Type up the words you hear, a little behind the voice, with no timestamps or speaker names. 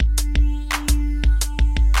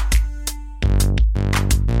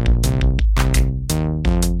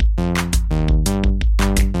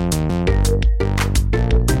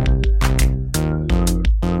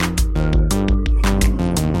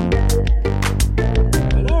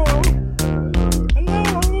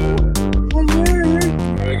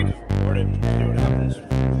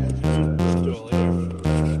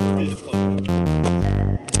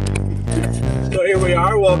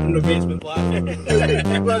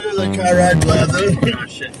Welcome to the Car Ride Blather. Oh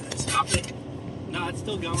shit, stop it. No, it's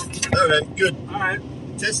still going. Alright, good. Alright.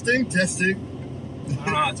 Testing. I don't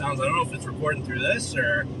know how it sounds. I don't know if it's recording through this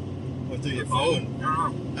or Or through your phone.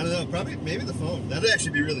 I don't know. Probably, maybe the phone. That'd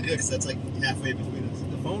actually be really good because that's like halfway between us.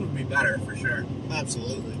 The phone would be better for sure.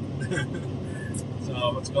 Absolutely.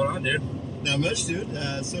 So, what's going on, dude? Not much, dude.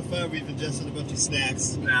 So far, we've ingested a bunch of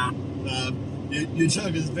snacks. Yeah. Your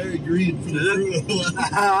tongue is very green from the fruit.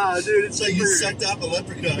 Dude, It's like you sucked off a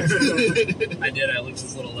leprechaun. I did. I licked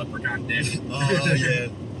this little leprechaun dick. Oh, yeah.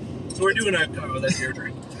 So we're doing a... Oh, that's your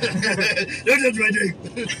drink. Don't touch my drink.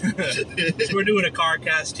 So we're doing a car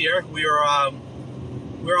cast here. We're all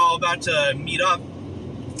about to meet up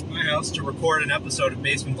at my house to record an episode of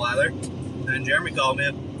Basement Blather. And Jeremy called me,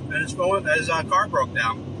 and his car broke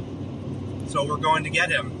down. So we're going to get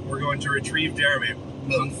him. We're going to retrieve Jeremy.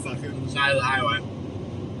 Motherfucker. On the side of the highway.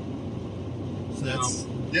 So that's...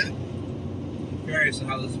 Yeah. Curious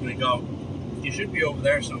how this is going to go. You should be over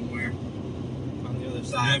there somewhere. On the other You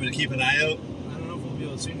side. want me to keep an eye out? I don't know if we'll be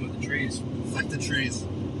able to see him with the trees. Fuck the trees.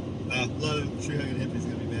 A lot of tree-hugging hippies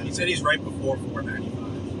gonna be mad. He said he's right before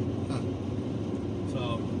 495. Huh.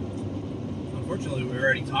 So, unfortunately, we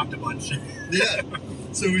already talked a bunch. Yeah.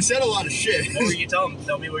 So we said a lot of shit. What were you telling?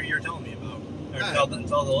 Tell me what you were telling me about. Or tell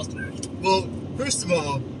the listeners. Well, first of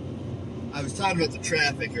all, I was talking about the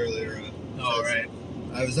traffic earlier on. Oh, right.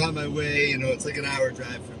 I was on my way, it's like an hour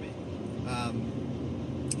drive for me.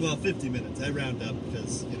 50 minutes. I round up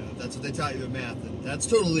because, that's what they taught you in math, and that's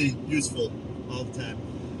totally useful all the time.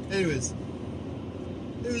 Anyways,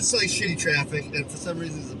 it was like shitty traffic, and for some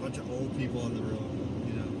reason there's a bunch of old people on the road,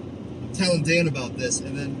 I'm telling Dan about this,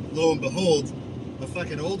 and then lo and behold, a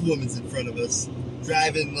fucking old woman's in front of us,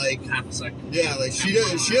 driving like... Half a second. Yeah, like she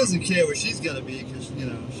doesn't care where she's gonna be, because,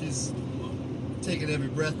 she's taking every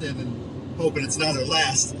breath in and hoping it's not her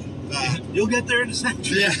last. You'll get there in a second.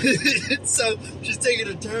 Yeah. So she's taking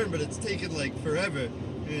a turn, but it's taking like forever.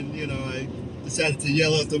 And, I decided to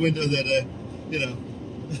yell out the window that,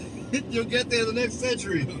 you'll get there the next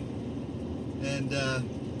century. And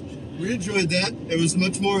we enjoyed that. It was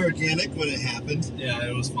much more organic when it happened. Yeah,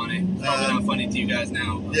 it was funny. Probably not funny to you guys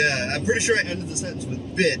now. But. Yeah, I'm pretty sure I ended the sentence with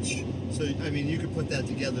bitch. So, you could put that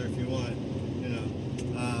together if you want.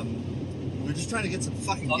 We're just trying to get some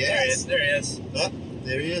fucking gas. There he is. Oh,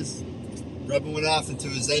 there he is. Rubbing one off into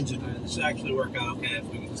his engine. Alright, this should actually work out okay if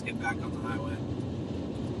we can just get back on the highway.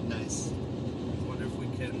 Nice. I wonder if we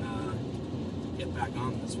can get back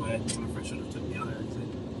on this way. I wonder if I should have took the other exit.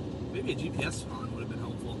 Maybe a GPS on would have been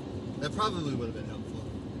helpful. That probably would have been helpful.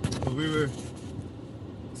 But we were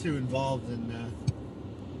too involved in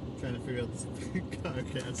trying to figure out this car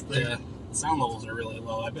cast thing. Yeah, the sound levels are really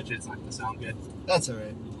low. I bet you it's not going to sound good. That's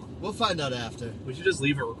alright. We'll find out after. We should just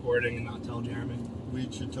leave it recording and not tell Jeremy. We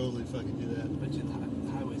should totally fucking do that. I bet you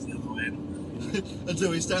the highway's the other way.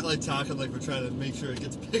 Until we start talking like we're trying to make sure it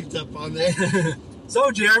gets picked up on there.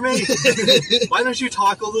 So, Jeremy, why don't you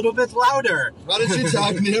talk a little bit louder? Why don't you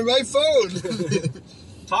talk near my phone?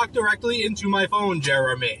 Talk directly into my phone,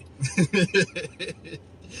 Jeremy.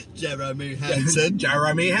 Jeremy Hansen.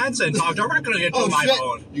 Jeremy Hansen, talk directly into my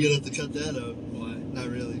phone. You're gonna have to cut that out. Why? Not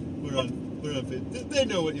really. We're on. They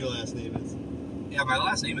know what your last name is. Yeah, my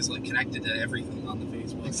last name is connected to everything on the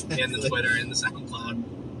Facebook, Exactly. and the Twitter, and the SoundCloud,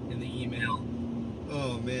 and the email.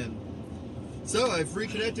 Oh man. So I've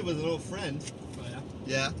reconnected with an old friend. Oh yeah.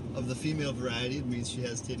 Yeah, of the female variety. It means she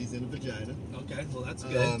has titties and a vagina. Okay, well that's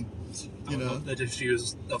good. That if she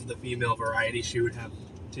was of the female variety, she would have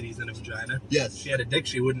titties and a vagina. Yes. If she had a dick,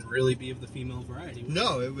 she wouldn't really be of the female variety.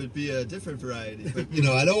 No, it would be a different variety. But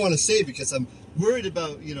I don't want to say because I'm worried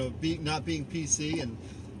about not being PC and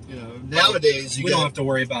nowadays we don't have to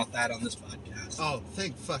worry about that on this podcast. Oh,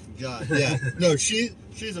 thank fucking God. Yeah. No, she's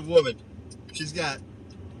a woman. She's got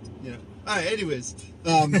All right. Anyways,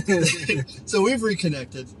 so we've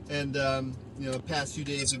reconnected, and past few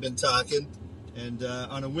days we've been talking, and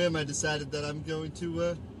on a whim I decided that I'm going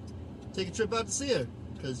to take a trip out to see her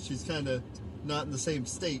because she's kind of not in the same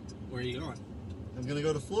state. Where are you going? I'm gonna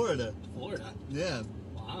go to Florida. Florida. Yeah.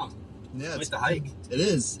 Wow. Yeah. Quite the hike. It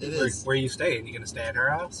is. It is. Where are you staying? You gonna stay at her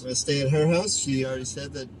house? I'm gonna stay at her house. She already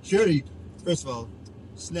said that. She already, first of all,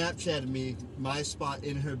 Snapchatted me my spot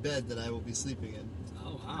in her bed that I will be sleeping in.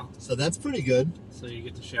 Oh wow. So that's pretty good. So you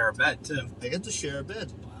get to share a bed too. I get to share a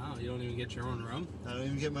bed. Wow. You don't even get your own room? I don't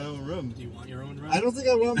even get my own room. Do you want your own room? I don't think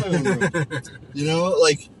I want my own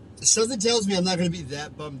room. Something tells me I'm not going to be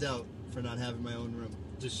that bummed out for not having my own room.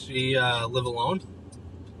 Does she live alone?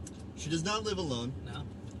 She does not live alone. No.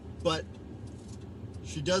 But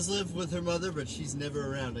she does live with her mother, but she's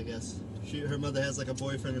never around, I guess. Her mother has a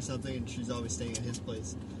boyfriend or something, and she's always staying at his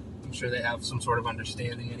place. I'm sure they have some sort of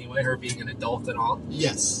understanding anyway, her being an adult and all.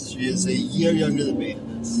 Yes, she is a year younger than me.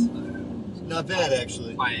 That's not bad,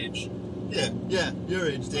 actually. My age. Yeah, your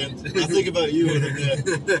age, Dan. I think about you when I'm there.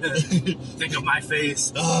 Think of my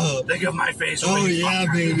face. Oh, Think of my face. oh yeah,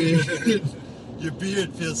 baby. Your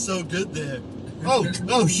beard feels so good there.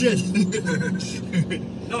 Oh shit.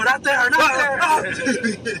 No, not there, not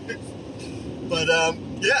there. But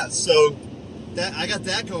yeah, so that I got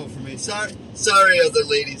that going for me. Sorry, other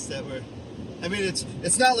ladies that were. I mean,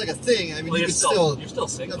 it's not like a thing. I mean, Well, you you're can still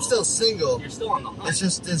single. I'm still single. You're still on the hunt. It's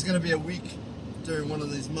just there's gonna be a week during one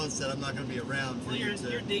of these months that I'm not gonna be around. Well, you're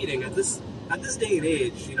dating at this day and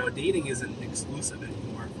age. You know, dating isn't exclusive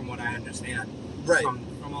anymore, from what I understand. Right.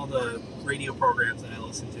 From all the radio programs that I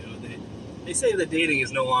listen to, they say that dating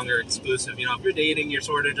is no longer exclusive. You know, if you're dating, you're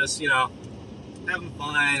sort of just, you know, having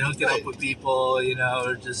fun, hooking up with people, you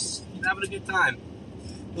know, just having a good time.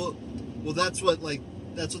 Well, that's what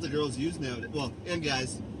the girls use now. Well, and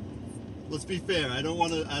guys, let's be fair. I don't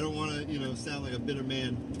want to, you know, sound like a bitter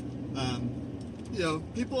man. You know,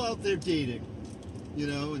 people out there dating, you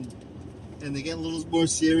know, and they get a little more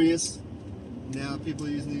serious. Now people are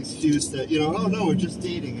using the excuse that, you know, oh no, we're just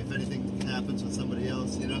dating if anything happens with somebody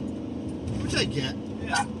else, you know, which I get.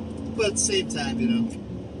 Yeah. But at the same time, you know,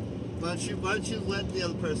 why don't you let the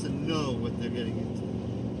other person know what they're getting into,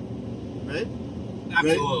 right?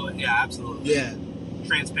 Absolutely. Right? Yeah, absolutely. Yeah.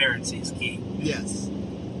 Transparency is key. Yes.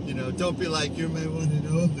 You know, don't be like, you're my one and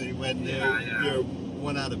only when you're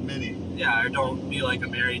one out of many. Yeah, or don't be like a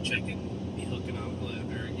married chick and be hooking up with,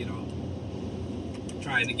 or, you know,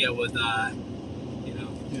 trying to get with, you know.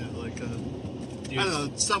 Yeah, like, dudes. I don't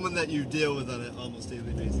know, someone that you deal with on an almost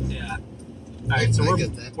daily basis. Yeah. Alright, so I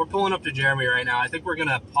get that. we're pulling up to Jeremy right now. I think we're going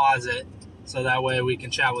to pause it so that way we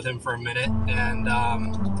can chat with him for a minute and,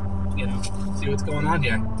 you know, see what's going on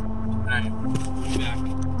here. Alright, we'll be back.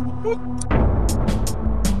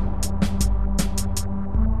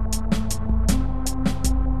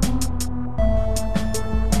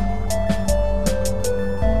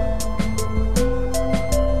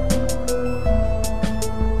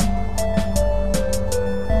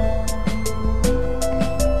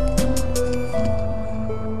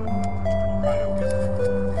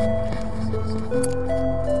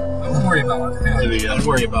 Don't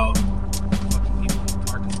worry about fucking people in the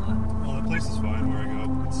parking lot. Well, the place is fine where I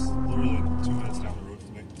go. It's literally 2 minutes down the road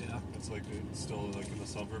from me. Yeah. It's like it's still like in the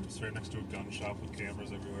suburbs, right next to a gun shop with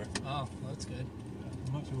cameras everywhere. Oh, well, that's good. Yeah,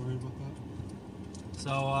 I'm not too worried about that.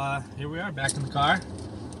 So here we are back in the car.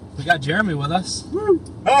 We got Jeremy with us. Woo!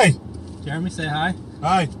 Hi! Jeremy, say hi.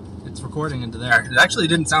 Hi! It's recording into there. It actually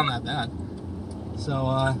didn't sound that bad. So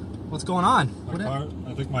what's going on?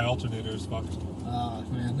 I think my alternator is fucked. Oh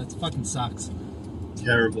man, that fucking sucks.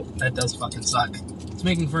 Terrible. That does fucking suck. It's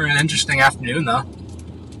making for an interesting afternoon though.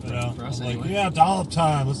 Yeah. For us I'm anyway. like, yeah, dollop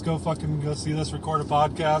time. Let's go see this, record a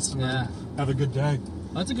podcast, and Yeah. have a good day.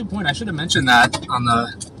 Well, that's a good point. I should have mentioned that on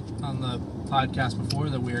the podcast before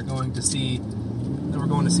that we're going to see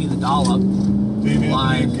the Dollop Dave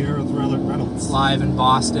Live. Anthony and Gareth Reynolds. live in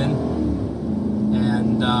Boston,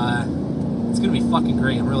 and it's gonna be fucking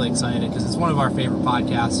great. I'm really excited because it's one of our favorite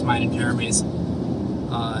podcasts, mine and Jeremy's.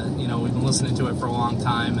 You know, we've been listening to it for a long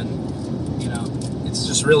time, and you know, it's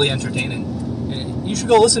just really entertaining. And you should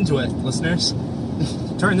go listen to it, listeners.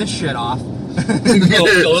 Turn this shit off.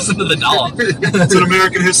 go listen to the Dollop. It's an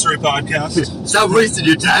American history podcast. Stop wasting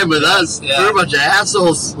your time with us. Yeah. We're a bunch of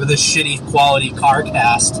assholes. With a shitty quality car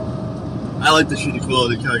cast. I like the shitty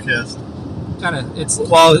quality car cast.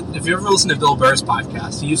 If you ever listen to Bill Burr's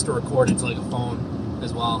podcast, he used to record it to like a phone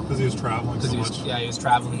as well. Because he was traveling so much. He was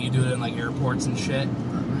traveling. You do it in like airports and shit,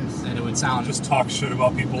 and it would sound Just talk shit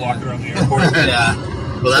about people walking around the airport. yeah.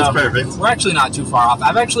 Well, that's So, perfect. We're actually not too far off.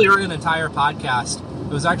 I've actually heard an entire podcast.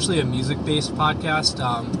 It was actually a music-based podcast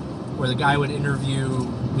where the guy would interview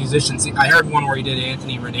musicians. I heard one where he did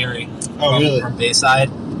Anthony Ranieri from Bayside.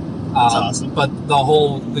 That's awesome. But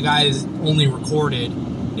the guy is only recorded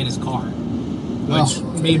in his car, which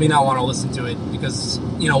made me not want to listen to it because,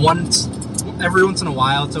 you know, every once in a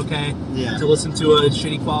while it's okay to listen to a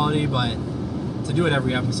shitty quality, but to do it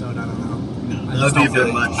every episode, I don't know. That'd be a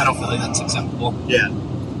bit much. I don't feel like that's acceptable. Yeah.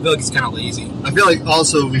 I feel like it's kind of lazy. I feel like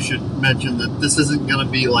also we should mention that this isn't going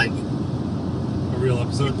to be like... A real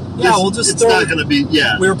episode. Yeah, we'll just It's not going to be...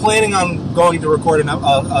 Yeah. We were planning on going to record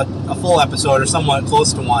a full episode or somewhat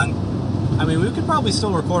close to one. I mean, we could probably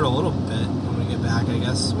still record a little bit when we get back, I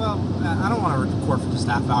guess. Well, I don't want to record for just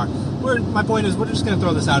half hour. My point is, we're just going to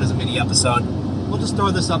throw this out as a mini episode. We'll just throw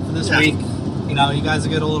this up for this week. You know, you guys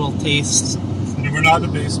will get a little taste. And we're not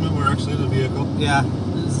in the basement, we're actually in the vehicle. Yeah,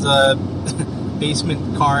 this is a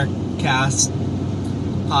basement car cast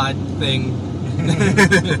pod thing.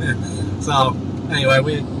 So anyway,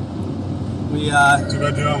 we Too bad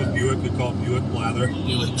you're not with Buick. We call it Buick Blather.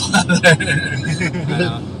 Buick Blather. I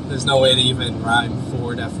know. There's no way to even rhyme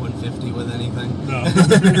Ford F-150 with anything. No.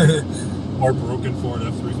 Or broken Ford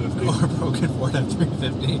F-350. Or broken Ford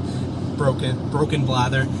F-350. Broken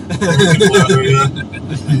Blather. Broken Blather, yeah.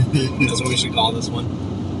 That's what we should call this one.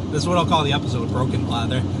 This is what I'll call the episode, Broken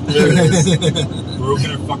Blather. There it is.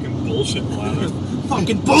 Broken or fucking bullshit Blather.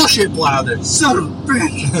 Fucking bullshit Blather. Son of a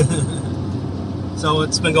bitch. So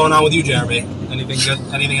what's been going on with you, Jeremy? Anything good?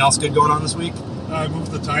 Anything else good going on this week? I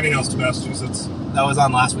moved the tiny house to Massachusetts. That was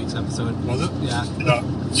on last week's episode. Was it? Yeah. No.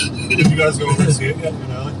 Did you guys go over and see it yet,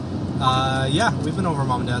 Natalie? Yeah, we've been over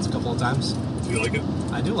Mom and Dad's a couple of times. Do you like it?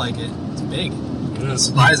 I do like it. It's big. It is.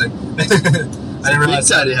 Surprising. I didn't realize.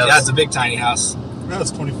 Big tiny house. Yeah, it's a big tiny house. Yeah,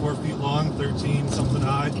 it's 24 feet long, 13 something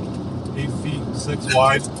high, 8 feet 6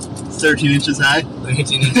 wide. 13 inches high.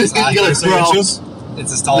 18 inches high. You gotta Say crawl. inches?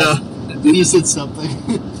 It's as tall. No. You said something.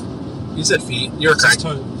 You said feet. You're It's correct.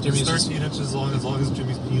 Jimmy's Jimmy's 13 inches long as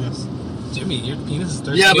Jimmy's penis. Jimmy, your penis is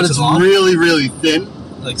 13 Yeah, but inches it's long. really, really thin.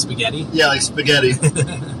 Like spaghetti. Yeah, like spaghetti.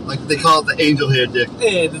 Like they call it the angel hair dick.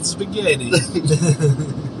 Hey, that's spaghetti. With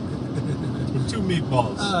 2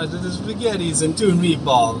 meatballs. The spaghettis and 2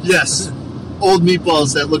 meatballs. Yes. Old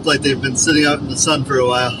meatballs that look like they've been sitting out in the sun for a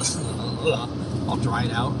while. All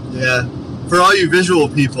dried out. Yeah. For all you visual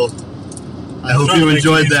people, I hope you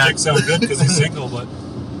enjoyed Dick that. sound good because he's single, but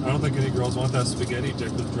I don't think any girls want that spaghetti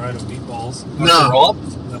dick with dried up meatballs. No. Roll up.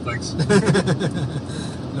 No thanks.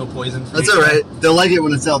 No poison. That's alright. They'll like it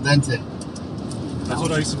when it's al dente. That's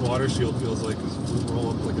what ice and water shield feels like. Is we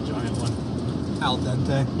roll up like a giant one. Al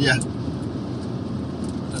dente. Yeah.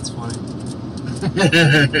 That's funny.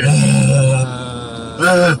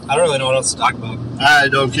 I I don't really know what else to talk about.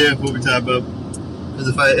 don't care what we talk about. Because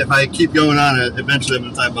if I keep going on it, eventually I'm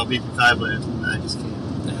going to talk about BP5 later. And I just can't.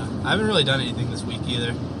 Yeah, I haven't really done anything this week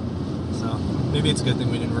either. So maybe it's a good thing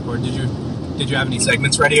we didn't record. Did you have any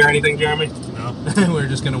segments ready or anything, Jeremy? No. We were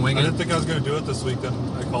just gonna wing I it. didn't think I was going to do it this week. Then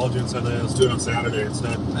I called you and said that I was doing it on Saturday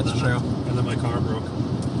instead. That's true. And then my car broke.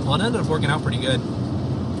 Well, it ended up working out pretty good.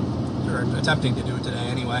 We were attempting to do it today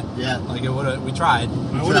anyway. Yeah. Like we tried.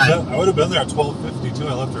 I would have been there at 12:50 too.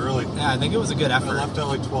 I left early. Yeah, I think it was a good I effort. left at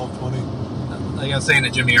like 12:20. Like I was saying to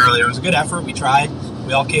Jimmy earlier, it was a good effort. We tried.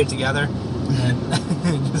 We all came together, and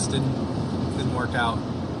it just didn't work out.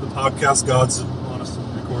 The podcast gods didn't want us to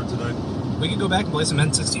record today. We could go back and play some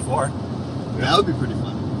N64. That would be pretty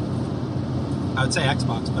fun. I would say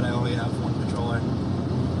Xbox, but I only have one controller.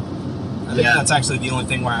 I think Yeah. that's actually the only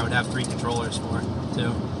thing where I would have 3 controllers for,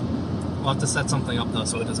 too. We'll have to set something up though,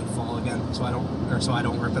 so it doesn't fall again, so I don't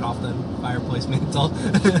rip it off the fireplace mantle.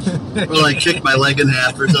 Or like kick my leg in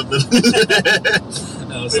half or something.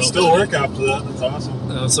 That was They so still funny. work after that. That's awesome.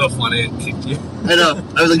 That was so funny. It kicked you. I know.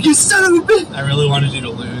 I was like, you son of a bitch. I really wanted you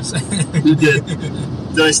to lose. You did.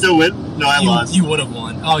 Did I still win? No, I lost. You would have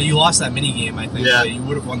won. Oh, you lost that mini game, I think. Yeah. You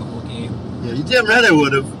would have won the whole game. Yeah, you damn right I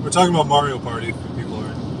would have. We're talking about Mario Party. If people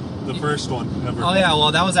are the first one ever. Oh yeah,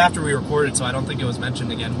 well that was after we recorded, so I don't think it was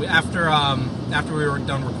mentioned again. After we were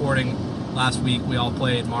done recording last week, we all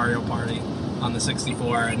played Mario Party on the 64,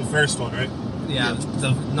 The and first one, right? yeah,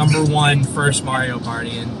 the number 1 first Mario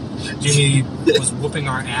Party, and Jimmy was whooping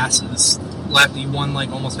our asses. He won like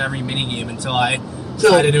almost every mini game until I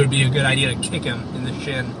decided it would be a good idea to kick him in the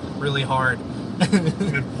shin really hard.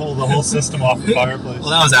 And pull the whole system off the fireplace. Well,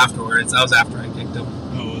 that was afterwards. That was after I kicked him.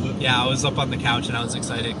 Oh, was it? Yeah, I was up on the couch and I was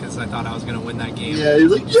excited because I thought I was going to win that game. Yeah, he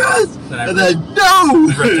was like, yes! Then I And then, no!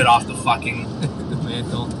 ripped it off the fucking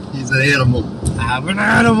mantle. He's an animal. I'm an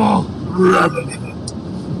animal.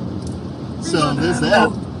 So, there's that.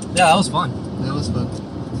 Yeah, that was fun. That was fun.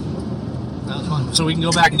 That was fun. So we can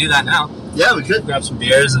go back and do that now. Yeah, we could. Grab some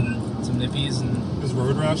beers and some nippies, and Is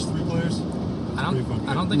Road Rash 3 players? I Pretty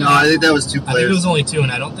fun don't think. No, I I think that was 2 think it players. was only 2,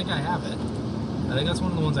 and I don't think I have it. I think that's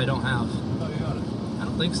one of the ones I don't have. Oh, you got it. I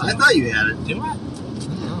don't think so. I thought you had it. Do I?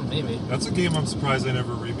 Oh, maybe. That's a game I'm surprised they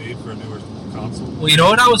never remade for a newer console. Well, you know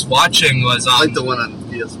what I was watching was I like the one on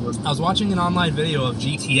PS1. I was watching an online video of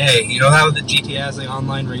GTA. You know how the GTA has like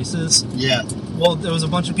online races? Yeah. Well, there was a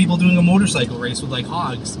bunch of people doing a motorcycle race with like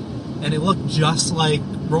hogs, and it looked just like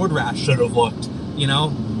Road Rash should have looked. You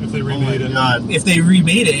know, If they Oh my remade it. god. if they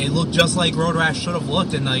remade it, it looked just like Road Rash should have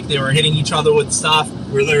looked, and like they were hitting each other with stuff.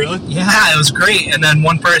 Were they really? Yeah, it was great. And then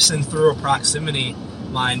one person threw a proximity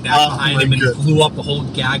mine back Oh behind my him and God. blew up a whole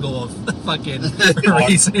gaggle of fucking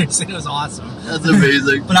racers. It was awesome. That's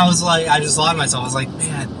amazing. But I was like, I just thought to myself, I was like,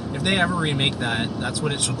 man, if they ever remake that, that's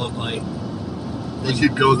what it should look like. They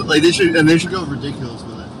should go, like, they should go ridiculous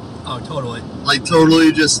with it. Oh, totally. Like,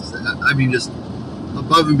 totally just, I mean, just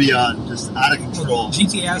above and beyond, just out of control.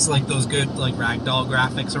 GTA has like those good like ragdoll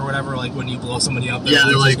graphics or whatever. Like when you blow somebody up, Yeah,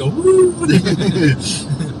 they're like go woo.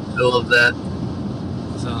 I love that.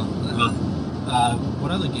 So,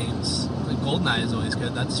 what other games? Like GoldenEye is always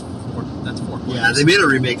good. That's four players. Yeah, they made a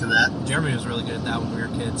remake of that. Jeremy was really good at that when we were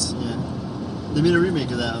kids. Yeah, they made a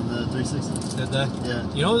remake of that on the 360. Did they?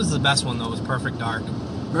 Yeah, You know what was the best one though? Was Perfect Dark.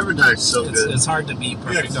 Perfect Dark's so It's, good. it's hard to beat Yeah,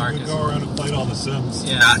 Perfect 'cause Dark. you could go around and fight all the Sims.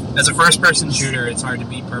 Yeah, as a first-person shooter, it's hard to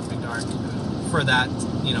beat Perfect Dark for that.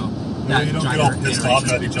 You know, that You don't get all genre pissed off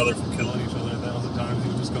iteration. at each other for killing each other 1,000 times.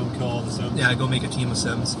 You just go and kill all the Sims. Yeah, go make a team of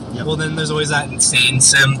Sims. Yep. Well, then there's always that insane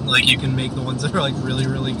Sim. Like you can make the ones that are like really,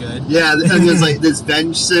 really good. Yeah, and there's like this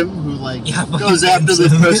Venge Sim who like Yeah, fucking goes after Venge the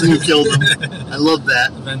Sim. person who killed him. I love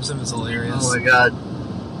that. Avenge Sim is hilarious. Oh my god,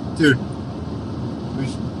 dude. We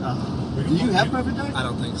should, do you have Perfect Dark? I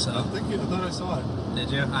don't think so. I thought I saw it.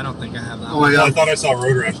 Did you? I don't think I have that. Oh one. my I god. thought I saw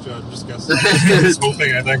Road Rash. I just guessed. I was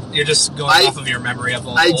hoping, I think. You're just going I- off of your memory of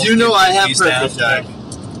all. I old do know games I you have used to Perfect Dark.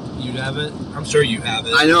 You have it? I'm sure you have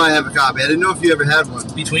it. I know I have a copy. I didn't know if you ever had one.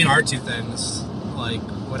 Between our two things, like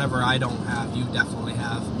whatever I don't have, you definitely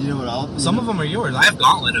have. You know what? I'll Some of them are yours. I have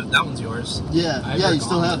Gauntlet. That one's yours. Yeah, I have yeah. your You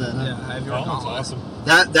still have Gauntlet. that, huh? Yeah, I have your Oh, that's Gauntlet.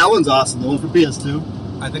 awesome. That one's awesome. The one for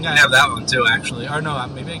PS2. I think I have that one too, actually. Or no,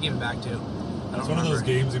 maybe I gave it back too. I don't It's one of remember. those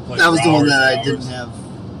games you play. That was for the one hours that I and didn't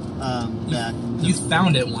hours. have back. You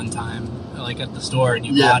found it one time, like at the store, and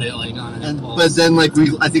you Yeah. bought it like on an And impulse. but then like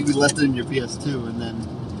I think we left it in your PS2, and then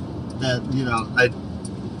that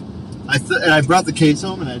and I brought the case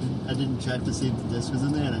home, and I didn't check to see if the disc was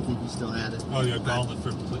in there, and I think you still had it. Oh, yeah, Gauntlet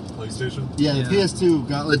for PlayStation. Yeah, the Yeah. PS2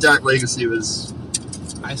 Gauntlet Dark Legacy was,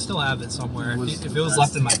 I still have it somewhere. Was If the it was best.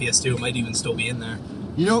 left in my PS2, it might even still be in there.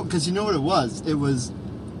 because you know what it was? It was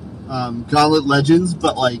Gauntlet Legends,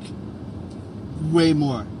 but like way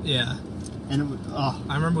more, Yeah, and it was,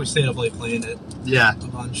 I remember we stayed up late playing it yeah, a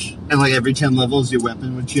bunch. and like every 10 levels, your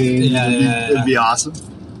weapon would change. Yeah, it'd be awesome.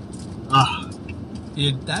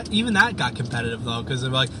 Even that got competitive though, because they're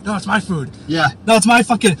like, no, it's my food. Yeah. No, it's my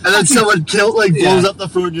fucking. And then someone blows Yeah. up the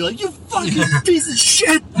food, and you're like, you fucking piece of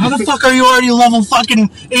shit! How the fuck are you already level fucking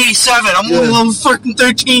 87? I'm only Yeah. level fucking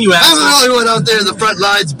 13, you I'm asshole. the only one out there in the front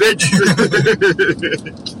lines, bitch!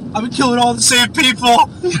 I've been killing all the same people.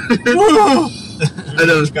 I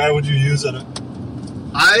know. Which guy would you use in it?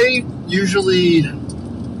 I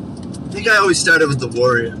think I always started with the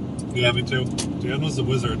warrior. Yeah, me too. Dan was the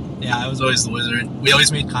wizard. Yeah, I was always the wizard. We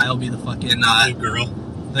always made Kyle be the fucking The girl.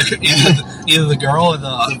 either the girl or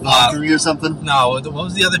The the Valkyrie or something? no. What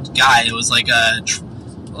was the other guy? It was like a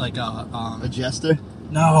A jester?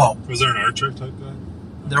 no. Was there an archer type guy?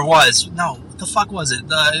 There was no. What the fuck was it?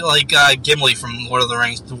 Gimli from Lord of the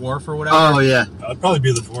Rings, dwarf or whatever. Oh, yeah. I'd probably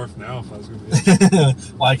be the dwarf now if I was going to be.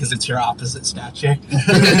 Why? Because it's your opposite stature.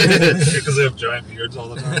 Because they have giant beards all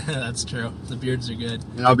the time. That's true. The beards are good.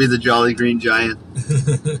 And I'll be the Jolly Green Giant.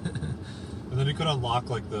 And then you could unlock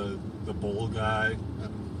like the bull guy.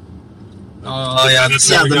 And Oh, yeah, the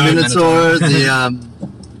Yeah, the guy. Minotaur,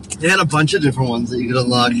 they had a bunch of different ones that you could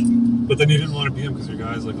unlock. But then you didn't want to be him because your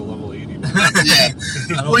guy's like a level 80. Yeah. I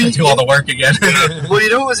don't Well, want to you- do all the work again. Well, you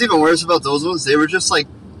know what was even worse about those ones? They were just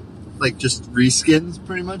just reskins,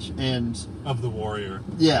 pretty much, and Of the warrior.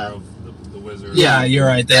 Yeah. Or of the wizard. Yeah, you're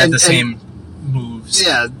right. They had And- the same moves.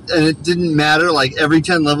 yeah, and it didn't matter. Like every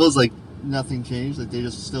 10 levels, like nothing changed. Like they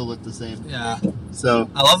just still looked the same. Yeah. So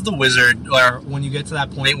I love the wizard, or when you get to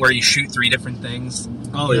that point where you shoot 3 different things.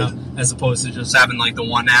 Oh, you yeah. know, as opposed to just having like the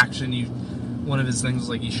one action. One of his things was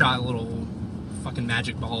like he shot little fucking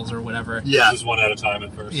magic balls or whatever. yeah, Just one at a time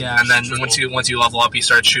at first. Yeah, and then Triple. once you level up, you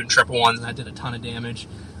start shooting triple ones, and that did a ton of damage.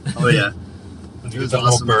 oh yeah. And It you was get that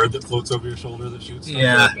awesome. little bird that floats over your shoulder that shoots stuff.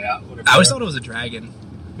 Yeah. Or a bat, whatever. I always thought it was a dragon.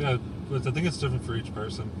 Yeah, but I think it's different for each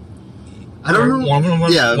person. I don't know. One of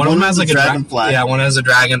them, Yeah, one of them has like a dragonfly. Yeah, one has a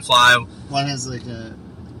dragonfly. One has like a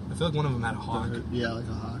I feel like one of them had a hawk. yeah, like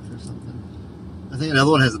a hawk or something. I think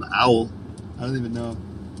another one has an owl. I don't even know.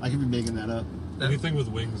 I could be making that up. Anything with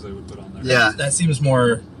wings they would put on there. Yeah. That seems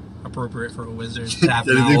more appropriate for a wizard to have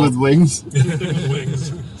an Anything owl. with wings, Anything with wings.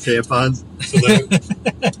 tampons, So they,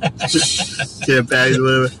 tampons,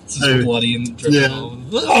 whatever. It's just bloody and dripping Yeah. all over.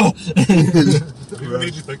 what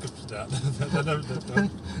made you think of that?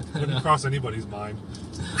 That wouldn't cross anybody's mind.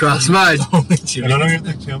 Cross mine. Only two. And I don't even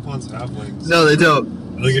think tampons have wings. No, they don't.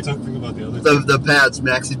 I think you're talking about the other The pads,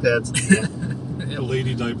 maxi pads, the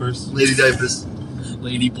lady diapers. lady diapers,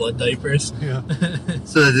 Lady blood diapers. Yeah.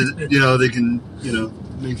 so that they can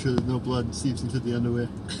make sure that no blood seeps into the underwear,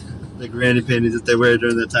 like granny panties that they wear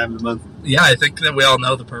during that time of the month. Yeah, I think that we all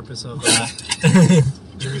know the purpose of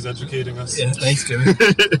Jimmy's educating us. Yeah, thanks, Jimmy.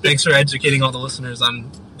 Thanks for educating all the listeners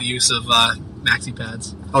on the use of maxi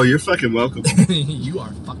pads. Oh, you're fucking welcome. You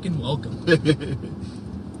are fucking welcome.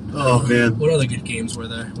 Oh, man. What other good games were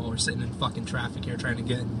there while we're sitting in fucking traffic here trying to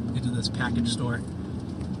get into this package store?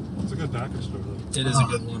 It's a good package store, though. It is a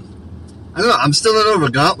good one. I don't know. I'm still not over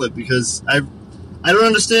Gauntlet because I don't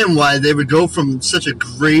understand why they would go from such a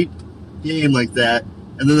great game like that,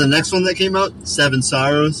 and then the next one that came out, Seven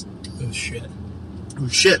Sorrows. Oh, shit. Oh,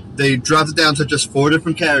 shit. They dropped it down to just 4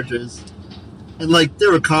 different characters. And, like,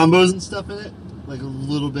 there were combos and stuff in it. Like, a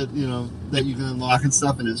little bit, you know, that you can unlock and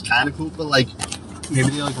stuff, and it's kind of cool. But, like... Maybe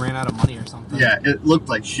they, like, ran out of money or something. Yeah, it looked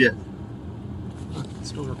like shit. It's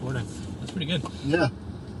still recording. That's pretty good. Yeah.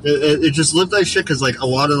 It just looked like shit, because, like, a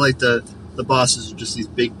lot of, like, the bosses are just these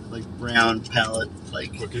big, like, brown palette,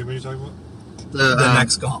 like... What game are you talking about? The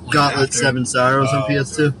next Gauntlet. Gauntlet after. 7 Sorrows on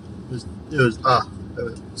PS2. Okay. It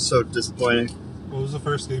was so disappointing. What was the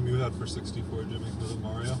first game you had for 64, Jimmy? Was it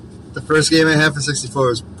Mario? The first game I had for 64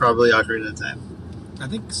 was probably Ocarina of Time. I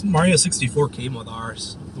think Mario 64 came with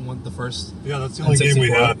ours. The first. Yeah, that's the only game we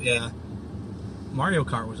 64, had. Yeah. Mario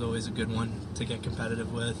Kart was always a good one to get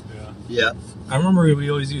competitive with. Yeah. Yeah. I remember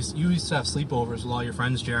you used to have sleepovers with all your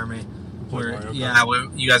friends, Jeremy. Play Where Mario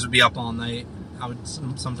Kart. you guys would be up all night. I would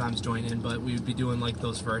sometimes join in, but we would be doing like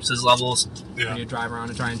those versus levels. Yeah. Where you drive around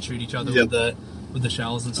and try and shoot each other Yep. with the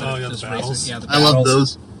shells instead Oh, of yeah, just the battles. racing. Yeah, the I love battles.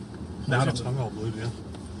 those. Why's Battles. your tongue all blue, yeah?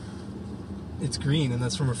 It's green, and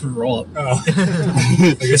that's from a fruit roll-up. Oh.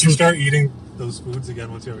 I guess you start eating those foods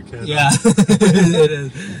again once you have a kid. Yeah, it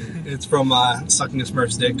is. It's from sucking a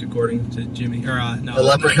Smurf's dick, according to Jimmy. Or no, A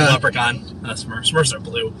leprechaun. Leprechaun. Smurfs. Smurfs are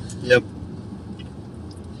blue. Yep.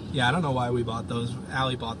 Yeah, I don't know why we bought those.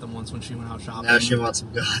 Allie bought them once when she went out shopping. Now she wants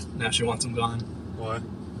them gone. Now she wants them gone. Why?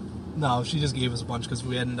 No, she just gave us a bunch because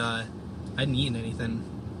we hadn't. I hadn't eaten anything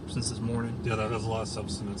since this morning. Yeah, that has a lot of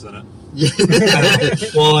substance in it. Yeah.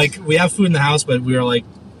 Well, like we have food in the house, but we were like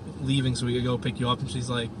leaving so we could go pick you up, and she's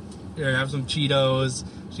like, "Here, have some Cheetos."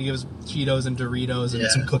 She gives Cheetos and Doritos and Yeah.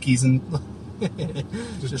 some cookies and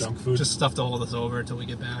Just junk food. Just stuff to hold us over until we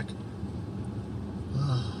get back.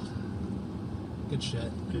 Good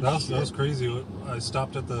shit. That was crazy. I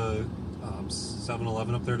stopped at the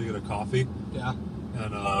 7-Eleven up there to get a coffee, Yeah.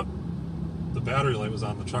 and the battery light was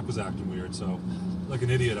on. The truck was acting weird, so like an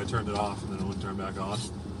idiot, I turned it off, and then it wouldn't turn back on.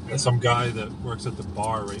 And some guy that works at the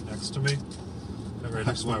bar right next to me, right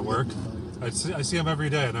next to my work, I see him every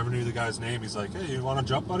day. I never knew the guy's name. He's like, "Hey, you want a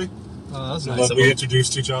jump, buddy?" Oh, that was So nice of we him.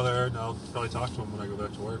 introduced each other, and I'll probably talk to him when I go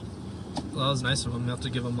back to work. Well, that was nice of him. You have to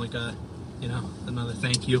give him like a, another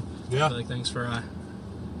thank you. Yeah. Like thanks for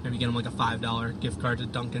maybe get him like a $5 gift card to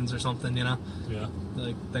Dunkin's or something. Yeah.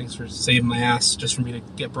 Like thanks for saving my ass just for me to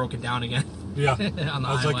get broken down again. Yeah. On the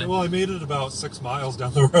I was highway. like, well, I made it about 6 miles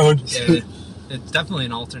down the road. Yeah, it's definitely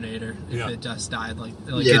an alternator if Yeah. it just died. Like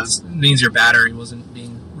Yeah. it means your battery wasn't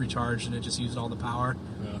being recharged and it just used all the power.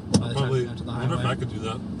 Yeah. By the time Probably. you got to the I wonder if highway. I could do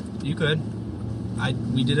that. You could.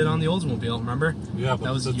 We did it on the Oldsmobile, remember? Yeah, but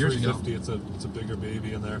That was it's a years ago. 350. It's a bigger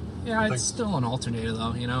baby in there. Yeah, I it's think- still an alternator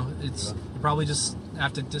though. It's Yeah. you probably just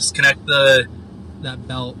have to disconnect that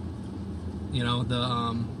belt.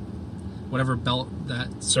 The whatever belt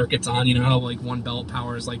that circuit's on. You know how like one belt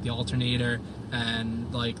powers like the alternator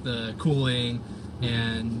and like the cooling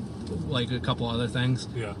and like a couple other things.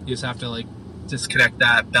 Yeah. You just have to like disconnect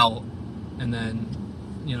that belt and then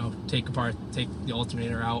take the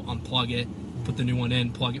alternator out, unplug it, put the new one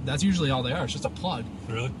in, plug it. That's usually all they are. It's just a plug.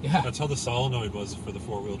 Really? Yeah. That's how the solenoid was for the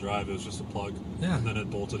 4-wheel drive. It was just a plug. Yeah. And then it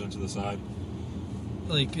bolted into the side.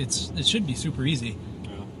 Like it should be super easy. Yeah.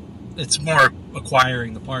 It's more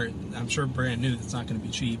acquiring the part. I'm sure brand new. It's not going to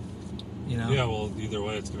be cheap. Yeah, well, either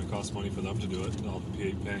way, it's going to cost money for them to do it. And I'll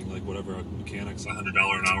be paying like whatever a mechanic's $100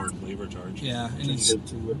 an hour labor charge. Yeah, and it's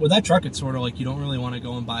with that truck. It's sort of like you don't really want to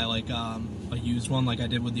go and buy like a used one, like I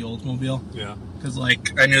did with the Oldsmobile, Yeah. because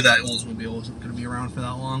like I knew that Oldsmobile wasn't going to be around for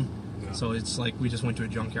that long. Yeah. So it's like we just went to a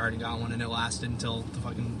junkyard and got one, and it lasted until the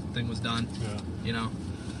fucking thing was done. Yeah.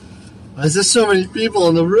 Why is there so many people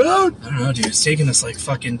on the road? I don't know, dude. It's taking us like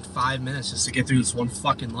fucking 5 minutes just to get through this one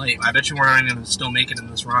fucking light. I bet you we're not going to still make it in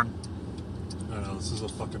this run. I know, this is a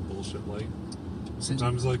fucking bullshit light.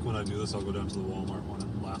 Sometimes, like, when I do this, I'll go down to the Walmart one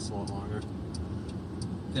and it lasts a lot longer.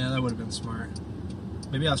 Yeah, that would have been smart.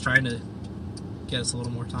 Maybe I was trying to get us a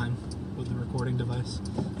little more time with the recording device.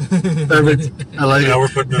 Perfect. I like Yeah, it. we're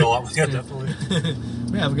putting in a lot. Yeah, definitely.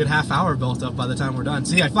 We have a good half hour built up by the time we're done.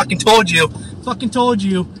 See, I fucking told you. Fucking told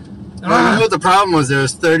you. Well, you know what the problem was? There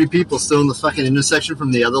was 30 people still in the fucking intersection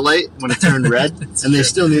from the other light when it turned red, and they true.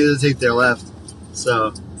 still needed to take their left.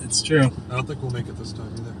 So, It's true. I don't think we'll make it this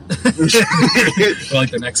time either. Or like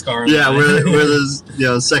the next car. on the yeah, line. where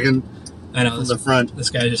there's second I know. from the front. This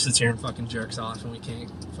guy just sits here and fucking jerks off, and we can't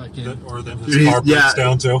fucking. Or then his car breaks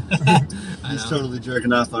down too. I He's know. totally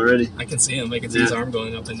jerking off already. I can see him. I can see his arm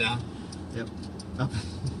going up and down. Yep. Up.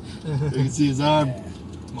 You can see his arm.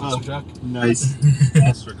 Monster truck. Nice.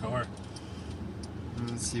 Monster car.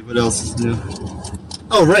 Let's see what else is new.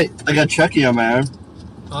 Oh, right. I got Chucky on my arm.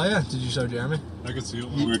 Oh yeah. Did you show Jeremy? I could see it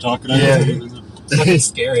when we were talking. Yeah. It's fucking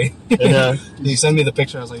scary. And, You sent me the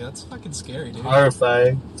picture. I was like, that's fucking scary, dude.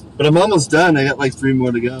 horrifying. But I'm almost done. I got like 3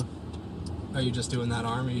 more to go. Are you just doing that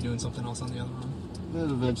arm, or are you doing something else on the other arm?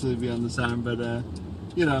 It'll eventually be on this arm, but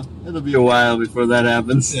you know, it'll be a while before that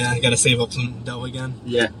happens. Yeah, you gotta save up some dough again.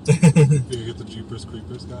 Yeah. Did you get the Jeepers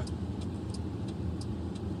Creepers guy?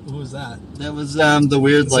 Who was that? That was the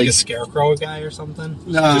weird It's like a scarecrow guy or something.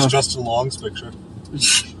 no. Just Justin Long's picture.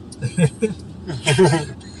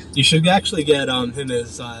 You should actually get him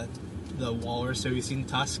as the walrus. Have you seen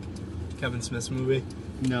Tusk? Kevin Smith's movie?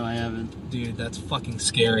 No, I haven't. Dude, that's fucking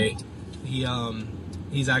scary.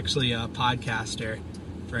 He's actually a podcaster,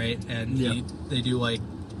 right? And Yeah.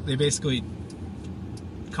 they basically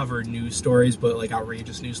cover news stories, but like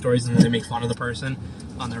outrageous news stories, and then they make fun of the person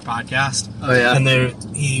on their podcast. Oh yeah.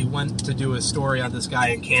 And he went to do a story on this guy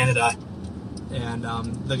in Canada, and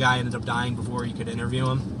the guy ended up dying before he could interview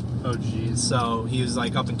him. Oh jeez. So he was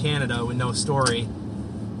like up in Canada with no story,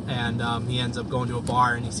 and he ends up going to a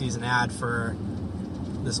bar and he sees an ad for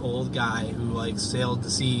this old guy who like sailed the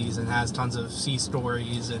seas and has tons of sea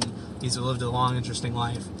stories, and he's lived a long, interesting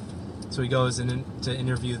life. So he goes in to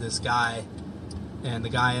interview this guy, and the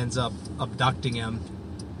guy ends up abducting him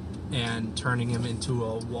and turning him into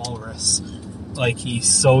a walrus. Like he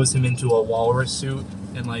sews him into a walrus suit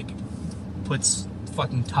and like puts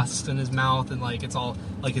fucking tusks in his mouth, and like it's all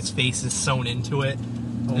like his face is sewn into it.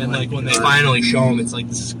 Oh And my like when they God. finally show him, it's like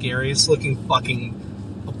the scariest looking fucking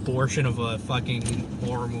abortion of a fucking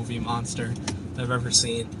horror movie monster I've ever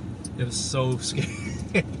seen. It was so scary.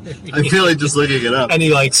 I feel like just looking it up. And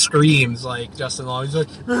he like screams like Justin Long. He's like,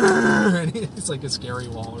 and it's like a scary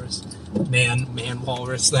walrus, man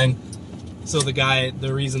walrus thing. So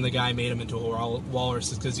the reason the guy made him into a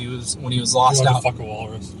walrus is because when he was lost out. Fuck a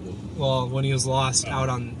walrus. Well, when he was lost out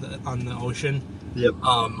on the ocean, Yep.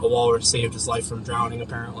 a walrus saved his life from drowning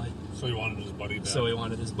apparently. So he wanted his buddy back. So he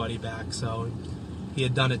wanted his buddy back. So he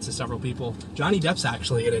had done it to several people. Johnny Depp's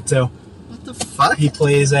actually in it too. What the fuck? He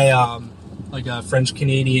plays a French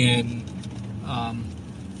Canadian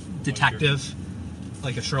detective,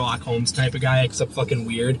 like a Sherlock Holmes type of guy, except fucking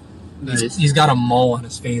weird. Nice. He's got a mole on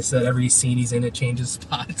his face that every scene he's in it changes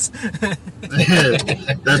spots.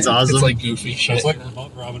 That's awesome. It's like goofy shit. It's like you know?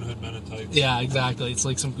 Robin Hood Men in Tights. Yeah, exactly. It's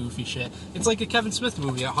like some goofy shit. It's like a Kevin Smith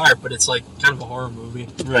movie at heart, but it's like kind of a horror movie,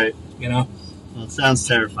 right. you know? Well, it sounds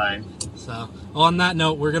terrifying. So, on that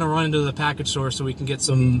note, we're going to run into the package store so we can get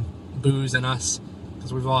some booze in us,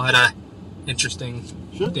 because we've all had a interesting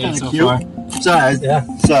day Kinda so cute. far. Sorry. Yeah.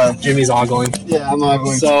 So, Jimmy's ogling. yeah, I'm not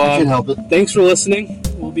going So, to. I can help it. Thanks for listening.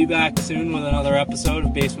 We'll be back soon with another episode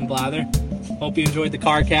of Basement Blather. Hope you enjoyed the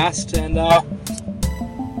CarCast, and oh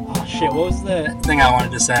shit, what was the thing I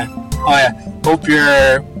wanted to say? Oh yeah, hope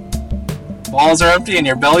your balls are empty and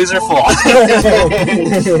your bellies are full.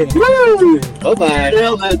 Bye-bye.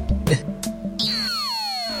 Nailed it.